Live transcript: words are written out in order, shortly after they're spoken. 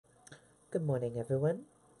Good morning, everyone.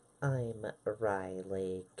 I'm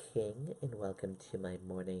Riley King, and welcome to my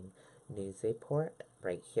morning news report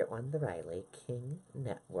right here on the Riley King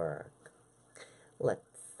Network.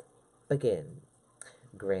 Let's begin.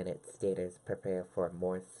 Granite Staters prepare for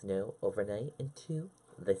more snow overnight into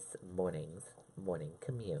this morning's morning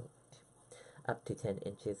commute. Up to 10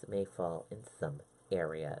 inches may fall in some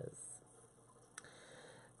areas.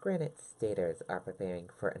 Granite Staters are preparing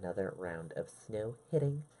for another round of snow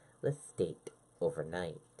hitting the state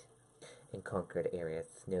overnight. In Concord area,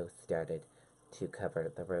 snow started to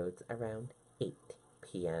cover the roads around 8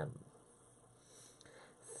 p.m.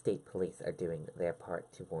 State police are doing their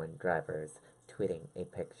part to warn drivers, tweeting a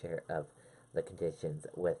picture of the conditions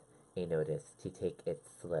with a notice to take it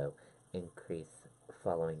slow, increase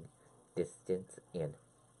following distance, and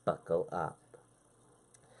buckle up.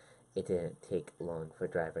 It didn't take long for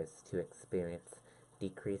drivers to experience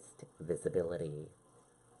decreased visibility.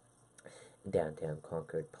 Downtown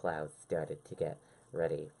Concord, plows started to get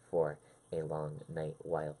ready for a long night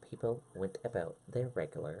while people went about their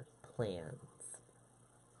regular plans.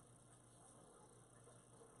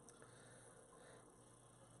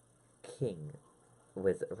 King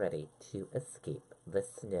was ready to escape the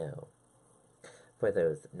snow. For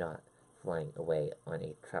those not flying away on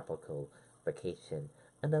a tropical vacation,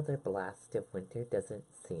 another blast of winter doesn't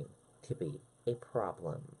seem to be a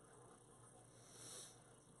problem.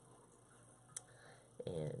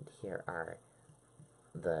 And here are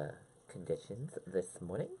the conditions this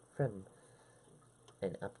morning from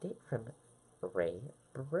an update from Ray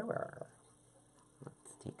Brewer.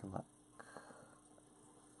 Let's take a look.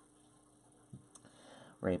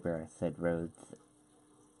 Ray Brewer said roads,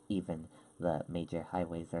 even the major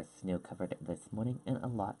highways, are snow covered this morning, and a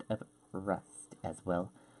lot of rust as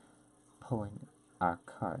well, pulling our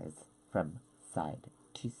cars from side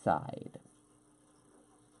to side.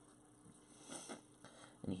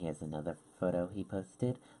 And here's another photo he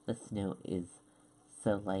posted. The snow is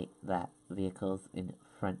so light that vehicles in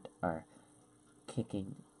front are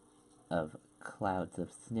kicking of clouds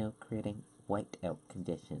of snow, creating whiteout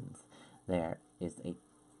conditions. There is a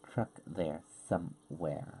truck there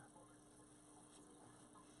somewhere.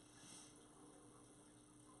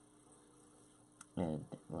 And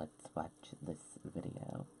let's watch this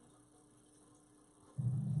video.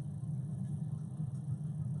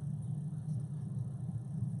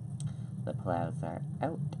 The plows are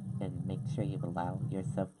out, and make sure you allow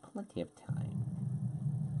yourself plenty of time.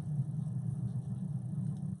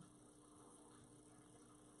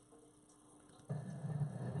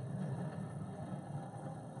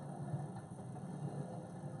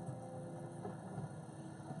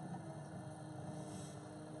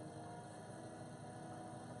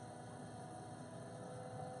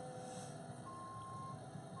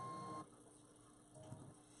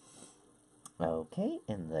 Okay,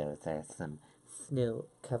 and those are some snow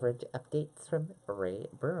coverage updates from Ray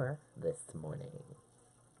Brewer this morning.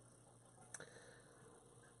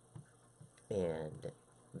 And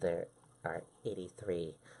there are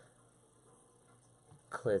 83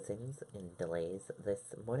 closings and delays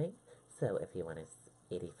this morning. So if you want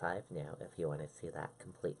to 85 now, if you want to see that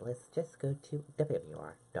complete list, just go to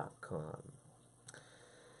WMUR.com.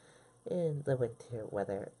 And the winter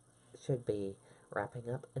weather should be wrapping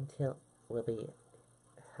up until will be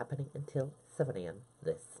happening until 7 a.m.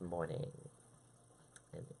 this morning,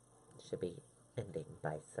 and it should be ending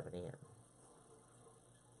by 7 a.m.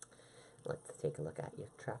 Let's take a look at your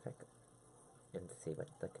traffic and see what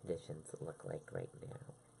the conditions look like right now.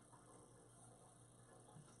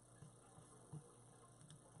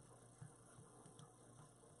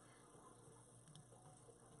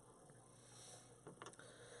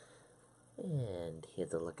 And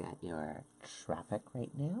here's a look at your traffic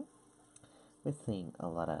right now. We're seeing a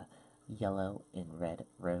lot of yellow and red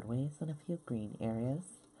roadways and a few green areas.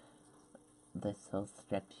 This whole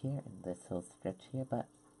stretch here and this whole stretch here, but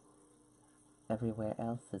everywhere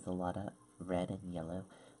else is a lot of red and yellow.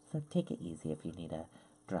 So take it easy if you need to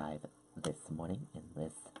drive this morning in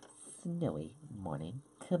this snowy morning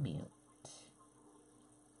commute.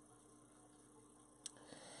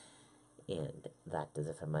 And that does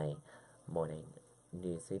it for my morning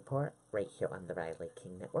news report right here on the Riley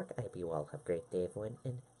King Network. I hope you all have a great day, everyone,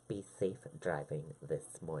 and be safe driving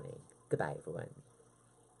this morning. Goodbye, everyone.